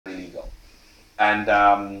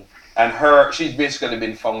and she's basically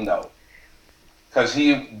been found out because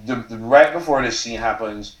right before this scene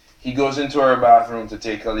happens, he goes into her bathroom to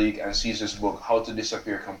take a leak and sees this book, How to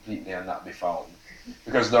Disappear Completely and Not Be Found.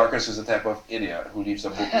 Because Dorcas is the type of idiot who leaves a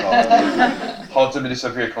book called How to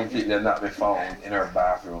Disappear Completely and Not Be Found in her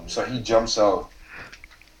bathroom. So he jumps out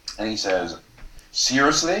and he says,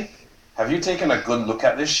 seriously? Have you taken a good look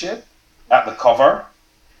at this shit? At the cover?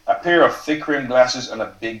 A pair of thick rimmed glasses and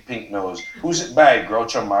a big pink nose. Who's it by?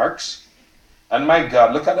 Groucho Marx? And my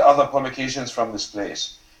God, look at the other publications from this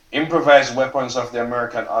place. Improvised Weapons of the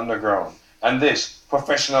American Underground. And this,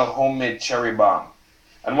 Professional Homemade Cherry Bomb.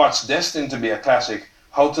 And what's destined to be a classic,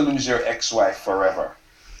 How to Lose Your Ex-Wife Forever.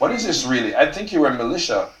 What is this really? I think you were a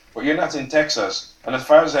militia, but you're not in Texas. And as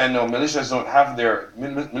far as I know, militias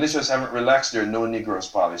haven't relaxed their no Negroes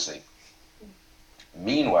policy.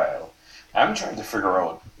 Meanwhile, I'm trying to figure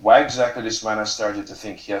out why exactly this man has started to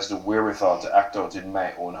think he has the wherewithal to act out in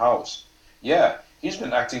my own house. Yeah, he's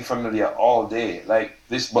been acting familiar all day, like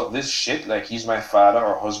this, but this shit, like he's my father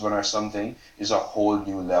or husband or something, is a whole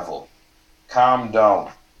new level. Calm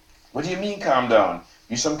down. What do you mean, calm down?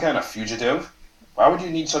 You some kind of fugitive? Why would you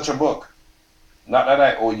need such a book? Not that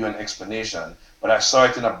I owe you an explanation, but I saw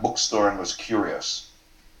it in a bookstore and was curious.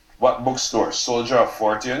 What bookstore? Soldier of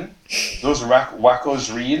Fortune? Those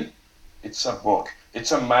wackos read? It's a book.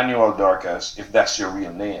 It's a manual, Dorcas, if that's your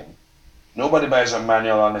real name. Nobody buys a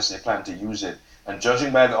manual unless they plan to use it, and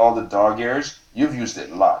judging by all the dog ears, you've used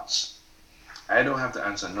it lots. I don't have to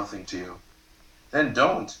answer nothing to you. Then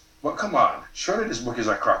don't. But come on, surely this book is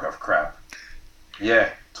a crock of crap.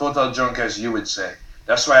 Yeah, total junk as you would say.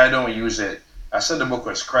 That's why I don't use it. I said the book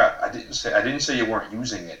was crap. I didn't say you weren't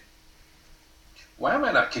using it. Why am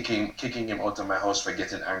I not kicking him out of my house for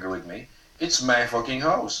getting angry with me? It's my fucking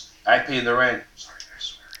house. I pay the rent. Sorry, I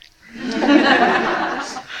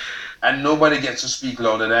swear. And nobody gets to speak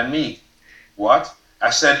louder than me. What?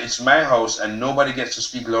 I said it's my house and nobody gets to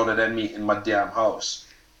speak louder than me in my damn house.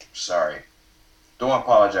 Sorry. Don't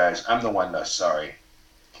apologize. I'm the one that's sorry.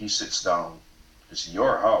 He sits down. It's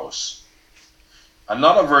your house.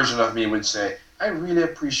 Another version of me would say, I really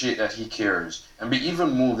appreciate that he cares, and be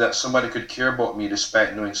even moved that somebody could care about me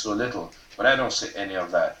despite knowing so little, but I don't say any of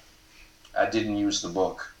that. I didn't use the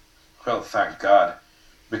book. Well, thank God.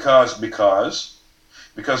 Because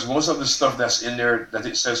most of the stuff that's in there that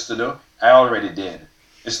it says to do, I already did.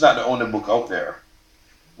 It's not the only book out there.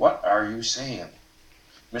 What are you saying?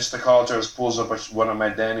 Mr. Calters pulls up one of my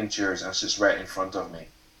dining chairs and sits right in front of me.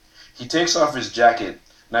 He takes off his jacket,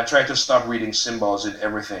 and I try to stop reading symbols in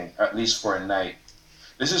everything, at least for a night.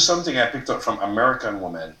 This is something I picked up from American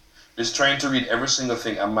Woman. This trying to read every single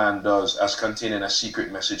thing a man does as containing a secret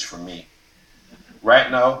message from me. Right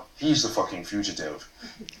now, he's the fucking fugitive.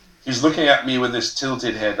 He's looking at me with this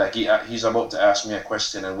tilted head like he's about to ask me a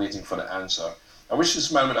question and waiting for the answer. I wish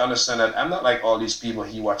this man would understand that I'm not like all these people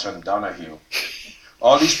he watch on Donahue.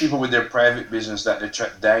 All these people with their private business that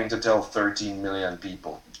they're dying to tell 13 million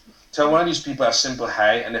people. Tell one of these people a simple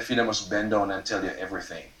hi and they feel they must bend down and tell you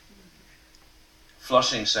everything.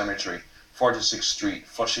 Flushing Cemetery, 46th Street,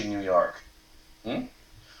 Flushing, New York.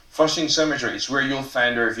 Flushing Cemetery, it's where you'll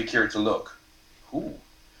find her if you care to look. Who?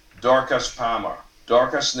 Dorcas Palmer.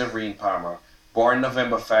 Dorcas Nevreen Palmer, born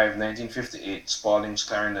November 5, 1958, Spalding's,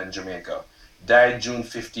 Clarendon, Jamaica. Died June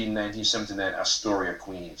 15, 1979, Astoria,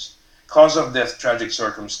 Queens. Cause of death, tragic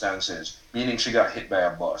circumstances, meaning she got hit by a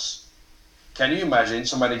bus. Can you imagine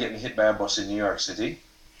somebody getting hit by a bus in New York City?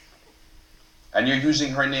 And you're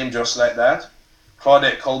using her name just like that?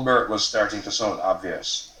 Claudette Colbert was starting to sound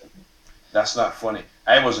obvious. That's not funny.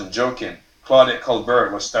 I wasn't joking. Claudette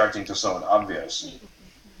Colbert was starting to sound obvious.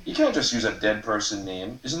 You can't just use a dead person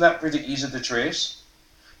name. Isn't that pretty easy to trace?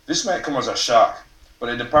 This might come as a shock, but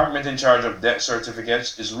the department in charge of death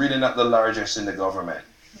certificates is really not the largest in the government.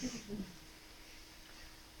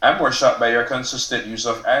 I'm more shocked by your consistent use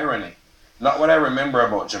of irony. Not what I remember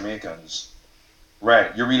about Jamaicans.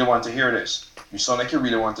 Right, you really want to hear this. You sound like you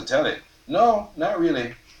really want to tell it. No, not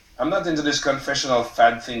really. I'm not into this confessional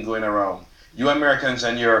fad thing going around. You Americans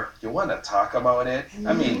and you want to talk about it?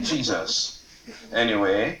 I mean, Jesus.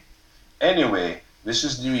 Anyway, this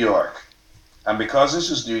is New York. And because this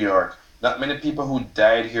is New York, not many people who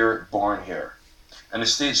died here born here. And the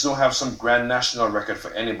states don't have some grand national record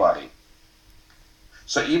for anybody.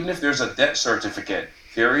 So even if there's a death certificate,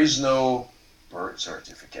 there is no birth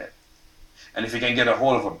certificate. And if you can get a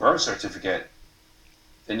hold of a birth certificate,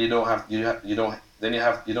 then you don't have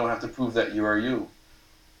to prove that you are you,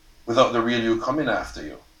 without the real you coming after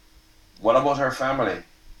you. What about her family?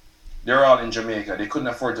 They're all in Jamaica. They couldn't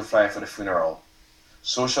afford to fly for the funeral.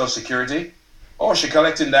 Social Security? Oh, she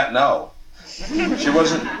collecting that now. She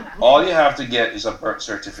wasn't. All you have to get is a birth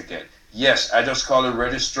certificate. Yes, I just called the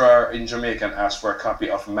registrar in Jamaica and asked for a copy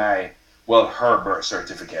of her birth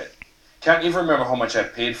certificate. Can't even remember how much I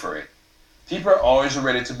paid for it. People are always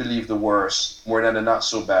ready to believe the worst more than the not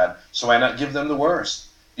so bad, so why not give them the worst?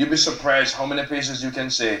 You'd be surprised how many places you can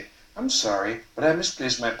say, I'm sorry, but I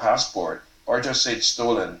misplaced my passport, or just say it's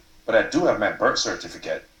stolen, but I do have my birth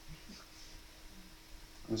certificate.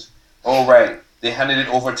 Oh, right, they handed it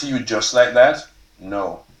over to you just like that?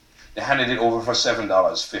 No. They handed it over for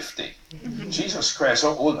 $7.50. Jesus Christ,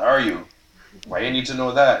 how old are you? Why you need to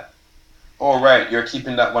know that? Oh, right, you're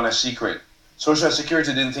keeping that one a secret. Social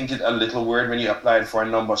Security didn't think it a little weird when you applied for a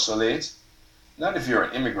number so late? Not if you're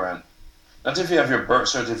an immigrant. Not if you have your birth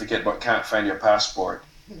certificate but can't find your passport.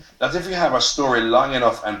 Not if you have a story long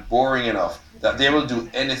enough and boring enough that they will do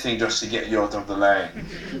anything just to get you out of the line.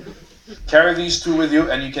 Carry these two with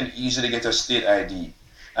you and you can easily get a state ID.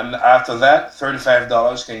 And after that,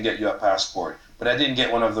 $35 can get you a passport. But I didn't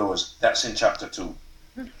get one of those. That's in chapter 2.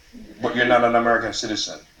 But you're not an American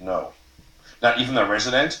citizen. No. Not even a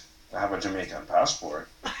resident? I have a Jamaican passport.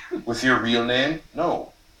 With your real name?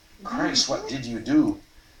 No. Christ, what did you do?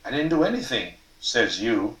 I didn't do anything, says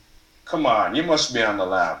you. Come on, you must be on the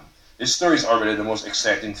lam. This story is already the most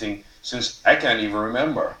exciting thing since I can't even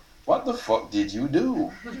remember. What the fuck did you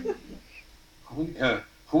do?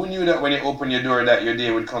 Who knew that when you open your door that your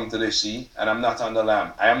day would come to the sea? And I'm not on the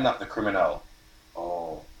lam. I am not the criminal.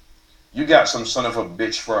 Oh. You got some son of a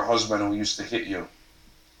bitch for a husband who used to hit you.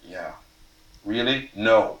 Yeah. Really?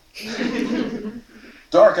 No.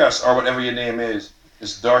 Dorcas, or whatever your name is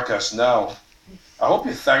Dorcas now. I hope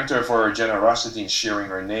you thanked her for her generosity in sharing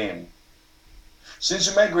her name. Since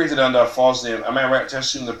you migrated under a false name, am I right to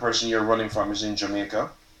assume the person you're running from is in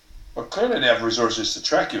Jamaica? But clearly they have resources to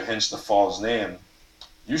track you, hence the false name.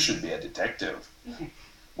 You should be a detective.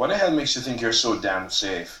 What the hell makes you think you're so damn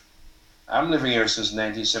safe? I'm living here since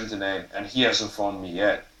 1979 and he hasn't found me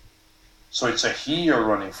yet. So it's a he you're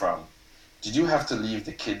running from. Did you have to leave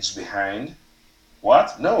the kids behind?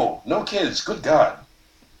 What? No, no kids, good God.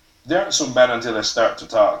 They aren't so bad until they start to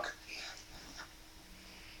talk.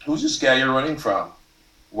 Who's this guy you're running from?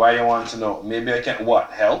 Why you want to know? Maybe I can,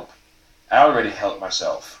 what, help? I already helped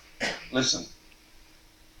myself. Listen.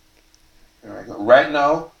 Here I go. Right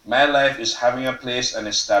now, my life is having a place and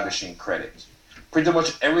establishing credit. Pretty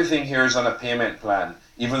much everything here is on a payment plan,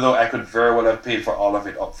 even though I could very well have paid for all of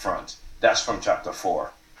it up front. That's from chapter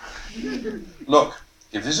 4. Look,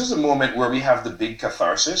 if this is a moment where we have the big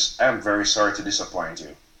catharsis, I am very sorry to disappoint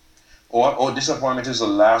you. Oh, disappointment is the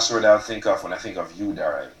last word I'll think of when I think of you,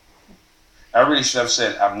 darling. I really should have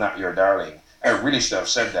said, I'm not your darling. I really should have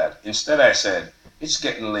said that. Instead, I said, it's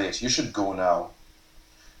getting late. You should go now.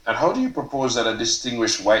 And how do you propose that a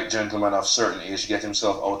distinguished white gentleman of certain age get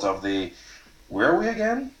himself out of the... Where are we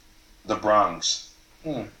again? The Bronx.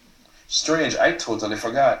 Strange, I totally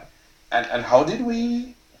forgot. And how did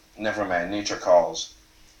we... Never mind, nature calls.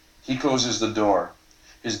 He closes the door.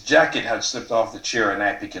 His jacket had slipped off the chair and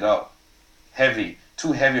I pick it up. Heavy,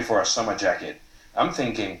 too heavy for a summer jacket. I'm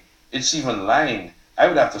thinking, it's even lined. I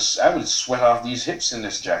would sweat off these hips in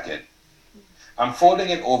this jacket. I'm folding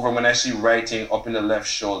it over when I see writing up in the left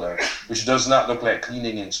shoulder, which does not look like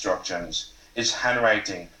cleaning instructions. It's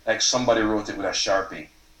handwriting, like somebody wrote it with a Sharpie.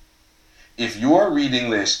 If you are reading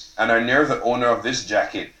this and are near the owner of this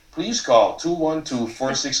jacket, please call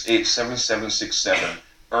 212-468-7767.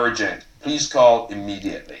 Urgent. Please call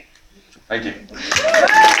immediately. Thank you.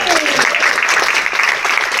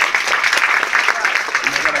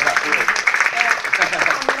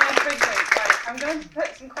 I'm going to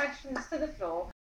put some questions to the floor.